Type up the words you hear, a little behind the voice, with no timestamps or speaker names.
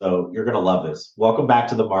So you're going to love this. Welcome back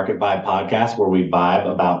to the Market Vibe podcast, where we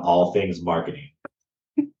vibe about all things marketing.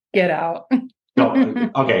 Get out. No,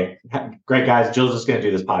 okay, great guys. Jill's just going to do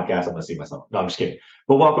this podcast. I'm going to see myself. No, I'm just kidding.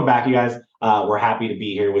 But welcome back, you guys. We're happy to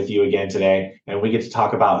be here with you again today, and we get to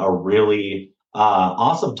talk about a really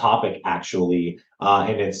awesome topic, actually,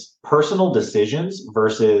 and it's personal decisions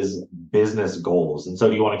versus business goals. And so,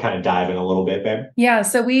 do you want to kind of dive in a little bit, babe? Yeah,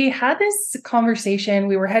 so we had this conversation.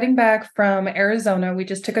 We were heading back from Arizona. We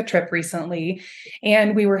just took a trip recently,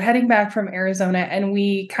 and we were heading back from Arizona, and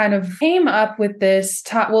we kind of came up with this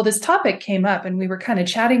this topic came up, and we were kind of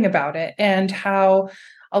chatting about it and how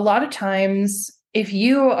a lot of times if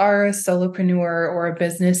you are a solopreneur or a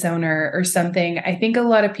business owner or something, I think a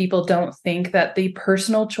lot of people don't think that the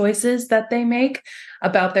personal choices that they make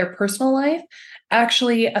about their personal life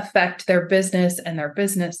actually affect their business and their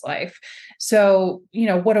business life. So,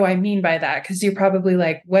 what do I mean by that? Because you're probably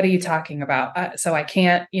like, what are you talking about? So I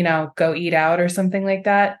can't, go eat out or something like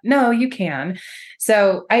that. No, you can.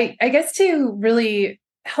 So I guess to really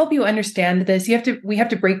help you understand this, we have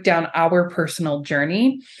to break down our personal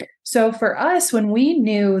journey. So for us, when we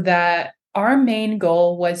knew that our main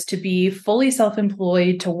goal was to be fully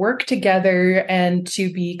self-employed, to work together, and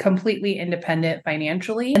to be completely independent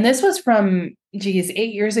financially. And this was from, 8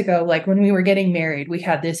 years ago, like when we were getting married, we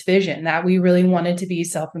had this vision that we really wanted to be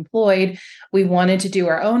self-employed. We wanted to do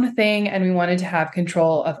our own thing, and we wanted to have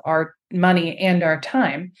control of our money and our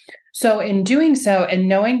time. So in doing so and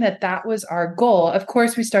knowing that that was our goal, of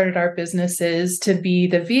course, we started our businesses to be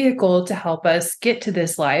the vehicle to help us get to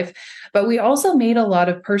this life. But we also made a lot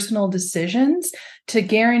of personal decisions to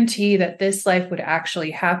guarantee that this life would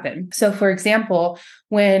actually happen. So for example,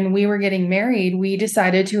 when we were getting married, we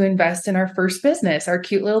decided to invest in our first business, our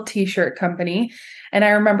cute little t-shirt company. And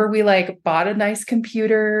I remember we bought a nice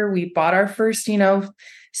computer. We bought our first,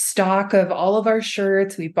 stock of all of our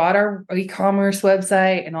shirts. We bought our e-commerce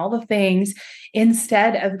website and all the things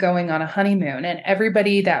instead of going on a honeymoon. And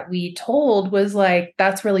everybody that we told was like,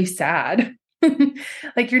 that's really sad.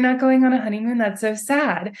 Like, you're not going on a honeymoon. That's so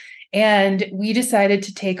sad. And we decided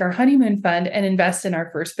to take our honeymoon fund and invest in our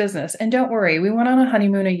first business. And don't worry, we went on a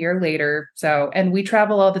honeymoon a year later. And we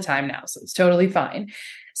travel all the time now. So it's totally fine.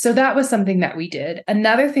 So that was something that we did.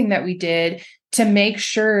 Another thing that we did to make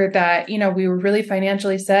sure that, we were really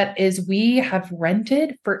financially set is we have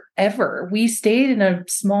rented forever. We stayed in a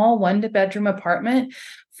small 1-bedroom apartment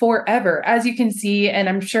forever. As you can see, and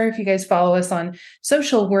I'm sure if you guys follow us on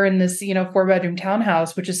social, we're in this, 4-bedroom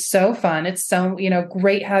townhouse, which is so fun. It's so,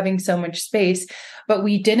 great having so much space, but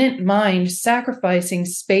we didn't mind sacrificing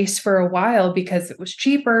space for a while because it was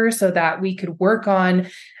cheaper so that we could work on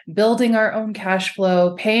building our own cash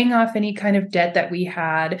flow, paying off any kind of debt that we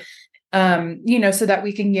had, so that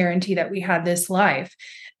we can guarantee that we had this life.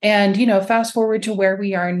 And, fast forward to where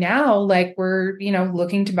we are now, like we're,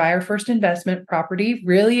 looking to buy our first investment property,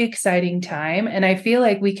 really exciting time. And I feel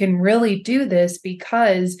like we can really do this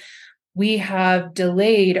because we have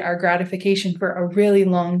delayed our gratification for a really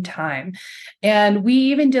long time. And we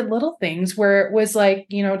even did little things where it was like,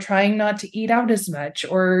 trying not to eat out as much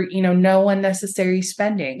or, no unnecessary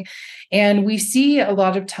spending. And we see a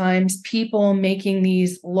lot of times people making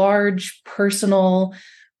these large personal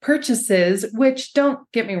purchases, which, don't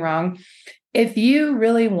get me wrong, if you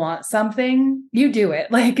really want something, you do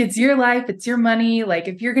it. Like, it's your life, it's your money. Like,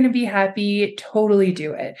 if you're going to be happy, totally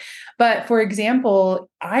do it. But for example,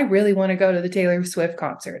 I really want to go to the Taylor Swift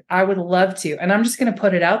concert. I would love to. And I'm just going to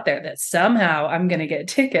put it out there that somehow I'm going to get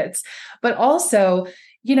tickets. But also,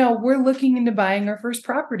 we're looking into buying our first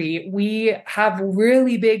property. We have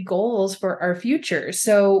really big goals for our future.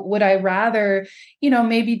 So would I rather,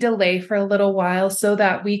 maybe delay for a little while so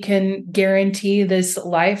that we can guarantee this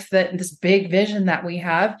life, that this big vision that we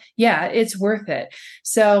have? Yeah, it's worth it.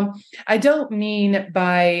 So I don't mean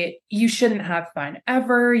by you shouldn't have fun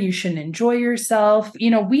ever. You shouldn't enjoy yourself.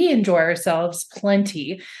 We enjoy ourselves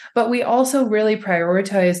plenty, but we also really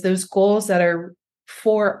prioritize those goals that are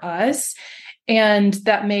for us and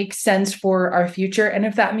that makes sense for our future. And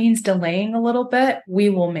if that means delaying a little bit, we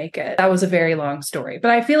will make it. That was a very long story,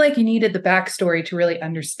 but I feel like you needed the backstory to really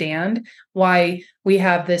understand why we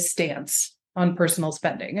have this stance on personal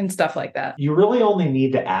spending and stuff like that. You really only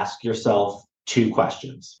need to ask yourself two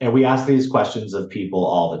questions. And we ask these questions of people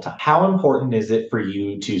all the time. How important is it for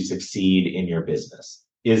you to succeed in your business?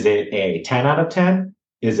 Is it a 10 out of 10?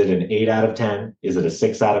 Is it an 8 out of 10? Is it a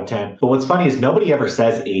 6 out of 10? But what's funny is nobody ever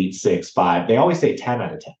says 8, 6, 5. They always say 10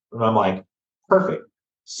 out of 10. And I'm like, perfect.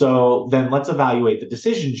 So then let's evaluate the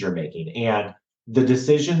decisions you're making and the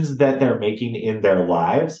decisions that they're making in their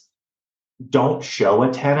lives. don't show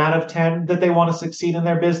a 10 out of 10 that they want to succeed in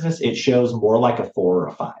their business. It shows more like a 4 or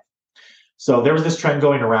a 5. So there was this trend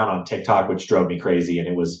going around on TikTok, which drove me crazy. And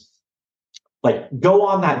it was like, go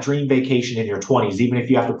on that dream vacation in your 20s, even if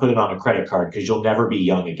you have to put it on a credit card, because you'll never be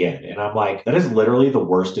young again. And I'm like, that is literally the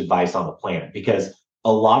worst advice on the planet, because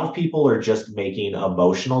a lot of people are just making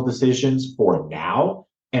emotional decisions for now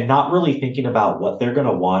and not really thinking about what they're going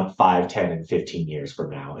to want 5, 10, and 15 years from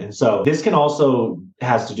now. And so this can also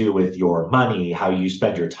has to do with your money, how you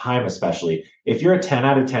spend your time, especially if you're a 10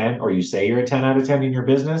 out of 10, or you say you're a 10 out of 10 in your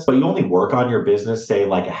business, but you only work on your business, say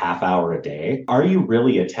like a half hour a day. Are you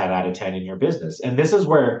really a 10 out of 10 in your business? And this is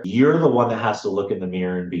where you're the one that has to look in the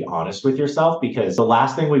mirror and be honest with yourself, because the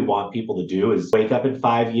last thing we want people to do is wake up in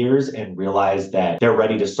 5 years and realize that they're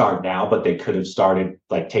ready to start now, but they could have started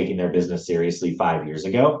like taking their business seriously 5 years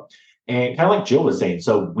ago. And kind of like Jill was saying,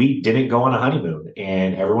 so we didn't go on a honeymoon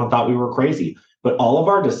and everyone thought we were crazy, but all of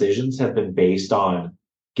our decisions have been based on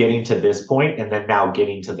getting to this point and then now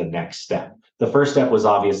getting to the next step. The first step was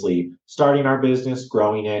obviously starting our business,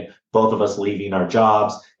 growing it, both of us leaving our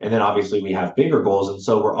jobs. And then obviously we have bigger goals. And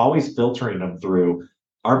so we're always filtering them through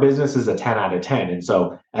our business is a 10 out of 10. And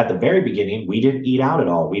so at the very beginning, we didn't eat out at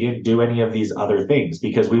all. We didn't do any of these other things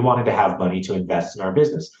because we wanted to have money to invest in our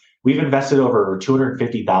business. We've invested over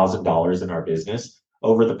 $250,000 in our business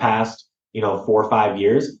over the past, 4 or 5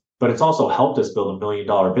 years, but it's also helped us build $1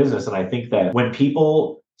 million business. And I think that when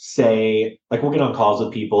people say, like, we'll get on calls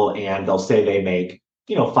with people and they'll say they make,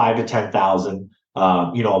 5 to 10,000,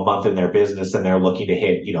 a month in their business, and they're looking to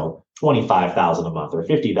hit, 25,000 a month or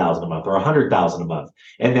 50,000 a month or 100,000 a month.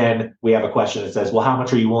 And then we have a question that says, well, how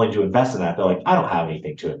much are you willing to invest in that? They're like, I don't have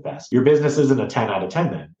anything to invest. Your business isn't a 10 out of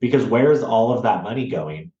 10 then, because where's all of that money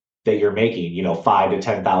going that you're making, $5,000 to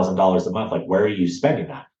 $10,000 a month? Like, where are you spending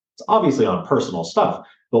that? It's obviously on personal stuff.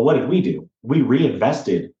 But what did we do? We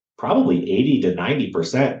reinvested probably 80 to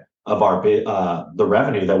 90% of our the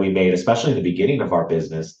revenue that we made, especially in the beginning of our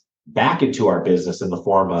business, back into our business in the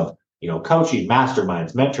form of coaching,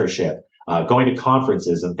 masterminds, mentorship, going to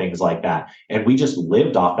conferences and things like that. And we just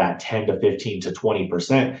lived off that 10 to 15 to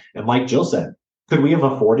 20%. And like Jill said, could we have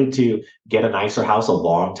afforded to get a nicer house a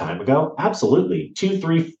long time ago? Absolutely. 2,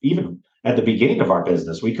 3, even at the beginning of our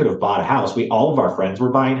business, we could have bought a house. All of our friends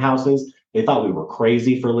were buying houses. They thought we were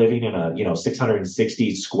crazy for living in a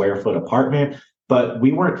 660 square foot apartment, but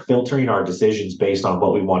we weren't filtering our decisions based on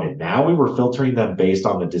what we wanted now. We were filtering them based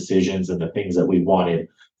on the decisions and the things that we wanted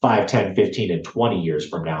 5, 10, 15, and 20 years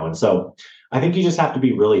from now. And so I think you just have to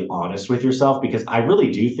be really honest with yourself, because I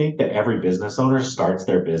really do think that every business owner starts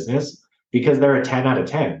their business because they're a 10 out of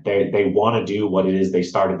 10. They want to do what it is they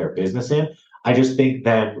started their business in. I just think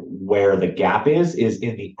then where the gap is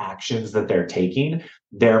in the actions that they're taking.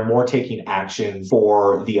 They're more taking actions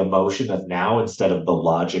for the emotion of now instead of the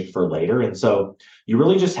logic for later. And so you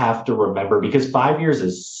really just have to remember, because 5 years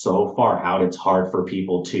is so far out, it's hard for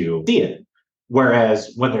people to see it.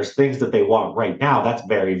 Whereas when there's things that they want right now, that's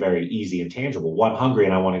very, very easy and tangible. Well, I'm hungry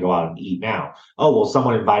and I want to go out and eat now. Oh, well,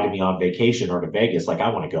 someone invited me on vacation or to Vegas. Like, I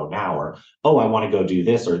want to go now. Or, oh, I want to go do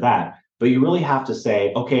this or that. But you really have to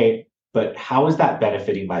say, okay, but how is that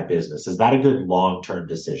benefiting my business? Is that a good long-term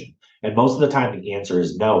decision? And most of the time, the answer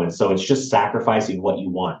is no. And so it's just sacrificing what you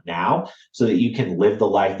want now so that you can live the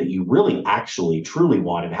life that you really actually truly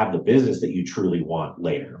want and have the business that you truly want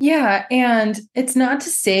later. Yeah. And it's not to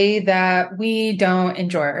say that we don't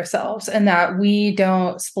enjoy ourselves and that we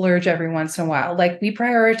don't splurge every once in a while. Like, we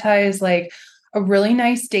prioritize like a really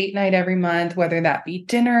nice date night every month, whether that be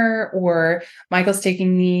dinner or Michael's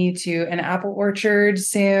taking me to an apple orchard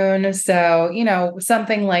soon. So,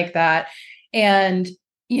 something like that. And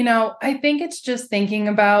I think it's just thinking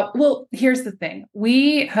about, well, here's the thing.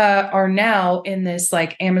 We are now in this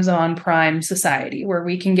like Amazon Prime society where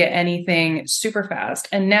we can get anything super fast.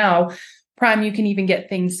 And now Prime, you can even get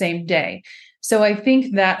things same day. So I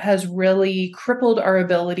think that has really crippled our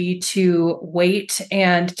ability to wait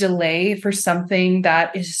and delay for something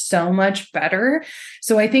that is so much better.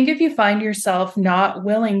 So I think if you find yourself not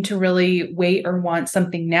willing to really wait or want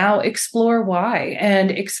something now, explore why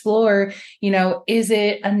and explore, is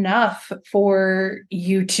it enough for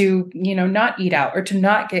you to, not eat out or to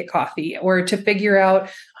not get coffee or to figure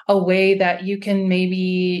out a way that you can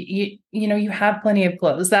maybe, you have plenty of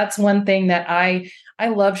clothes. That's one thing that I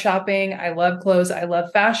love shopping. I love clothes. I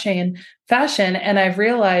love fashion. And I've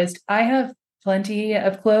realized I have plenty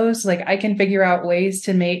of clothes. Like, I can figure out ways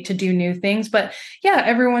to do new things. But yeah,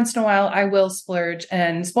 every once in a while I will splurge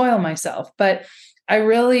and spoil myself. But I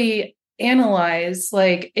really, analyze,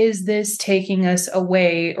 like, is this taking us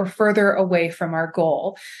away or further away from our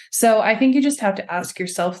goal? So I think you just have to ask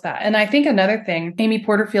yourself that. And I think another thing, Amy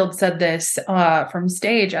Porterfield said this from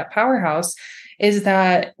stage at Powerhouse, is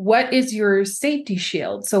that what is your safety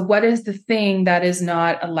shield? So what is the thing that is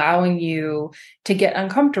not allowing you to get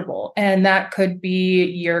uncomfortable? And that could be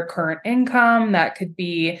your current income. That could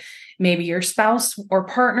be maybe your spouse or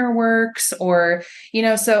partner works, or,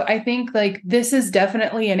 so I think like this is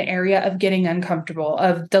definitely an area of getting uncomfortable,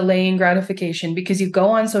 of delaying gratification, because you go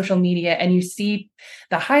on social media and you see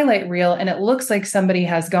the highlight reel and it looks like somebody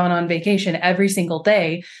has gone on vacation every single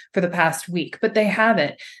day for the past week, but they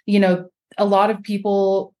haven't. A lot of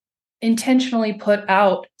people intentionally put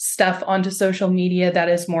out stuff onto social media that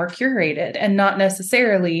is more curated and not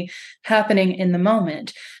necessarily happening in the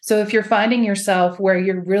moment. So if you're finding yourself where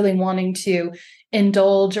you're really wanting to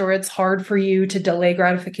indulge, or it's hard for you to delay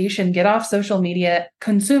gratification, get off social media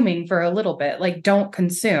consuming for a little bit. Like, don't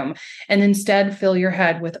consume, and instead fill your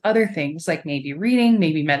head with other things, like maybe reading,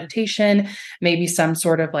 maybe meditation, maybe some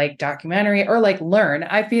sort of like documentary, or like learn.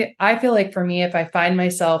 I feel like for me, if I find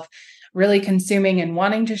myself really consuming and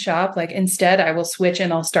wanting to shop, like instead I will switch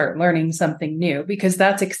and I'll start learning something new, because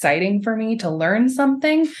that's exciting for me to learn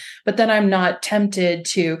something. But then I'm not tempted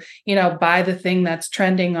to, buy the thing that's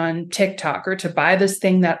trending on TikTok, or to buy this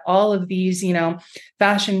thing that all of these,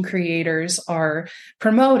 fashion creators are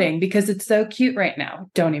promoting because it's so cute right now.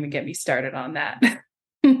 Don't even get me started on that.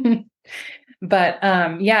 But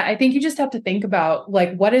I think you just have to think about,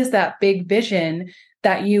 like, what is that big vision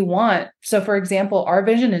that you want? So for example, our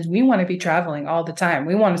vision is we want to be traveling all the time.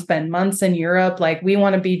 We want to spend months in Europe. Like, we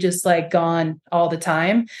want to be just like gone all the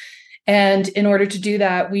time. And in order to do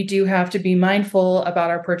that, we do have to be mindful about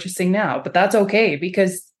our purchasing now, but that's okay,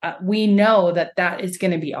 because we know that that is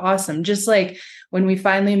going to be awesome. Just like when we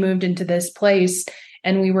finally moved into this place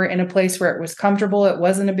and we were in a place where it was comfortable, it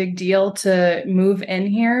wasn't a big deal to move in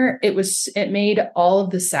here. It made all of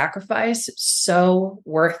the sacrifice so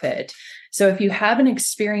worth it. So if you haven't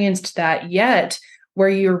experienced that yet, where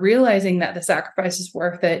you're realizing that the sacrifice is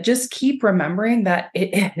worth it, just keep remembering that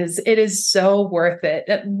it is so worth it,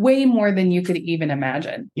 way more than you could even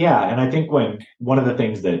imagine. Yeah. And I think one of the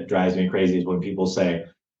things that drives me crazy is when people say,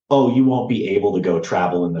 oh, you won't be able to go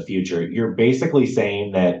travel in the future. You're basically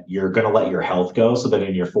saying that you're going to let your health go, so that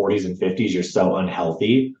in your 40s and 50s, you're so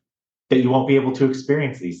unhealthy that you won't be able to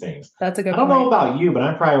experience these things. That's a good I don't point. know about you, but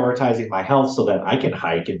I'm prioritizing my health so that I can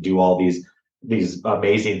hike and do all these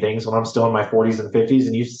amazing things when I'm still in my 40s and 50s.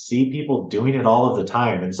 And you see people doing it all of the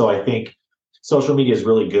time. And so I think social media is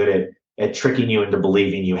really good at tricking you into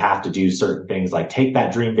believing you have to do certain things, like take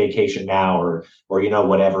that dream vacation now, or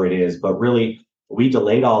whatever it is. But really, we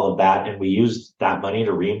delayed all of that, and we used that money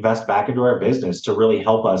to reinvest back into our business to really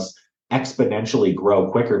help us exponentially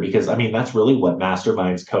grow quicker. Because I mean, that's really what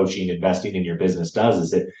masterminds, coaching, investing in your business does,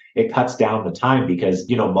 is it cuts down the time. Because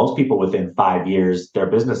most people within 5 years, their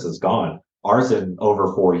business is gone. Ours, in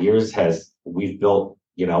over 4 years, we've built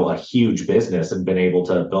a huge business and been able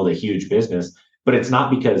to build a huge business. But it's not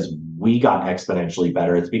because we got exponentially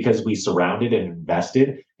better. It's because we surrounded and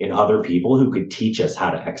invested in other people who could teach us how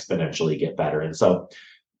to exponentially get better. And so,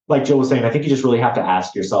 like Jill was saying, I think you just really have to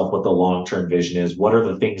ask yourself what the long-term vision is. What are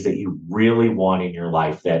the things that you really want in your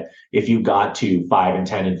life that if you got to 5 and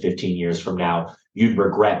 10 and 15 years from now, you'd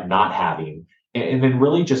regret not having? And then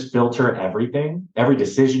really just filter everything, every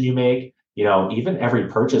decision you make, even every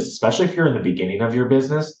purchase, especially if you're in the beginning of your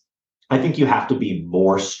business. I think you have to be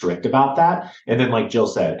more strict about that. And then, like Jill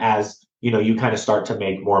said, as you kind of start to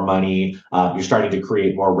make more money, you're starting to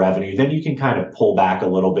create more revenue, then you can kind of pull back a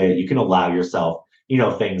little bit. You can allow yourself,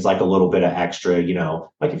 things like a little bit of extra,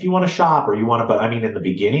 like if you want to shop or you want to, but I mean, in the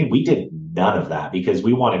beginning, we did none of that because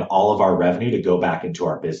we wanted all of our revenue to go back into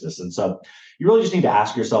our business. And so you really just need to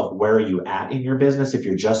ask yourself, where are you at in your business? If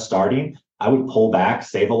you're just starting, I would pull back,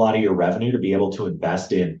 save a lot of your revenue to be able to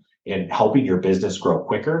invest in helping your business grow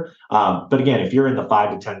quicker. But again, if you're in the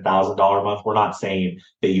 $5,000 to $10,000 a month, we're not saying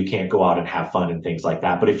that you can't go out and have fun and things like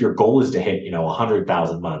that. But if your goal is to hit,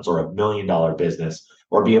 100,000 months or $1 million business,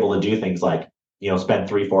 or be able to do things like, spend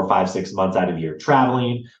 3, 4, 5, 6 months out of the year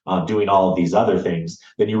traveling, doing all of these other things,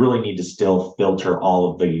 then you really need to still filter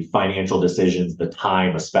all of the financial decisions, the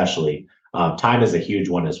time, especially. Time is a huge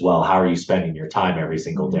one as well. How are you spending your time every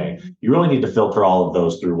single day? You really need to filter all of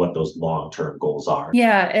those through what those long-term goals are.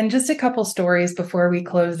 Yeah. And just a couple stories before we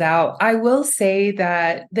close out. I will say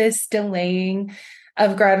that this delaying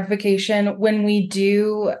of gratification, when we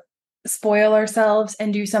do spoil ourselves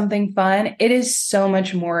and do something fun, it is so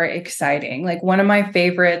much more exciting. Like, one of my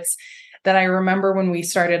favorites that I remember when we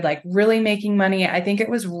started like really making money. I think it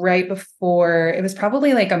was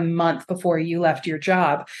probably like a month before you left your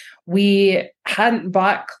job. We hadn't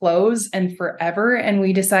bought clothes in forever, and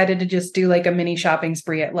we decided to just do like a mini shopping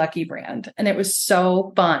spree at Lucky Brand. And it was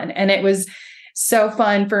so fun. And it was so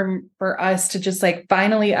fun for us to just like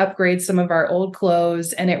finally upgrade some of our old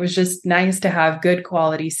clothes. And it was just nice to have good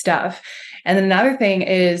quality stuff. And then another thing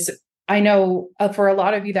is, I know for a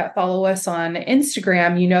lot of you that follow us on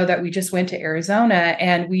Instagram, you know that we just went to Arizona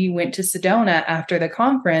and we went to Sedona after the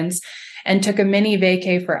conference and took a mini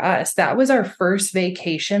vacay for us. That was our first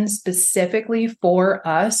vacation specifically for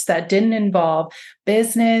us that didn't involve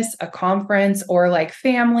business, a conference, or like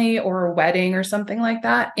family or a wedding or something like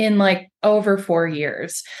that in like over 4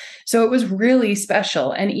 years. So it was really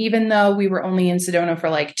special. And even though we were only in Sedona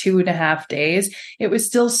for like 2.5 days, it was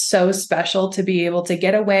still so special to be able to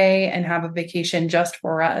get away and have a vacation just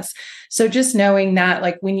for us. So just knowing that,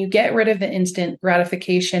 like, when you get rid of the instant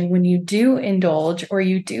gratification, when you do indulge or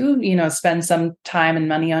you do, spend some time and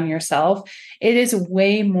money on yourself, it is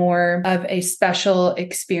way more of a special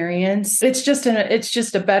experience. It's just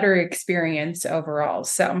a better experience overall.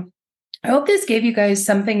 So I hope this gave you guys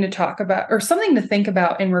something to talk about or something to think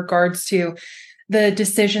about in regards to the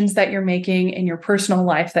decisions that you're making in your personal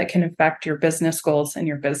life that can affect your business goals and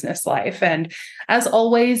your business life. And as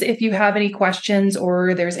always, if you have any questions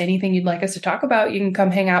or there's anything you'd like us to talk about, you can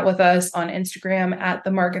come hang out with us on Instagram at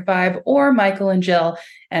The Market Vibe or Michael and Jill,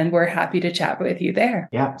 and we're happy to chat with you there.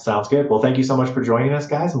 Yeah, sounds good. Well, thank you so much for joining us,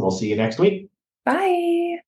 guys, and we'll see you next week. Bye.